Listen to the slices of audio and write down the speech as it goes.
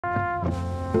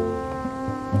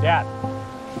Dad.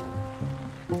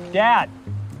 Dad!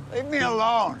 Leave me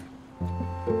alone.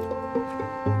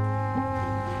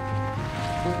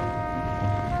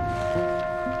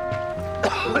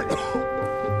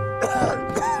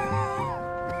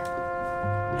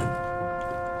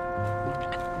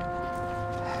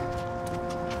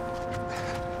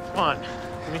 Come on,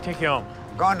 let me take you home.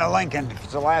 I'm going to Lincoln.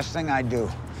 It's the last thing I do.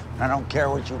 I don't care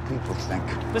what you people think.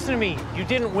 Listen to me, you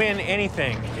didn't win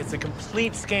anything. It's a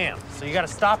complete scam, so you gotta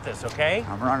stop this, okay?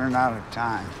 I'm running out of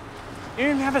time. You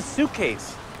didn't even have a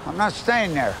suitcase. I'm not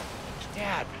staying there.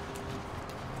 Dad,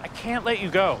 I can't let you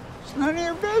go. It's none of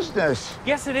your business.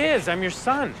 Yes, it is. I'm your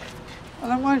son.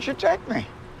 Well, then why don't you take me?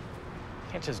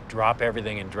 You can't just drop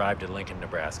everything and drive to Lincoln,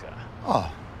 Nebraska.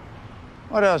 Oh,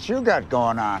 what else you got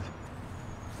going on?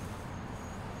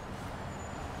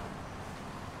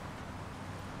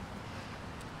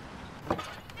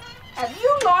 Have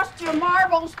you lost your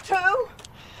marbles, too?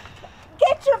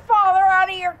 Get your father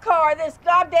out of your car this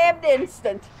goddamn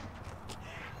instant.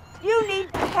 You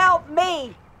need to help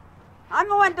me. I'm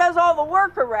the one who does all the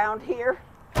work around here.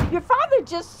 Your father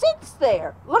just sits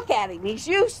there. Look at him. He's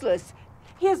useless.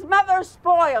 His mother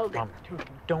spoiled him. Mom,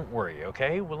 don't worry,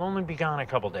 okay? We'll only be gone a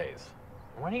couple days.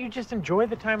 Why don't you just enjoy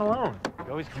the time alone? You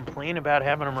always complain about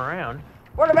having him around.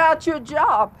 What about your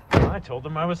job? Well, I told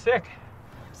him I was sick.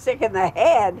 Sick in the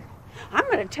head. I'm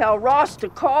going to tell Ross to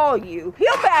call you.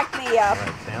 He'll back me up. All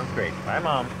right, sounds great. Bye,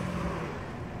 Mom.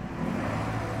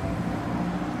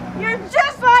 You're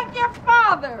just like your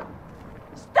father.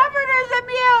 Stubborn as a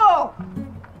mule.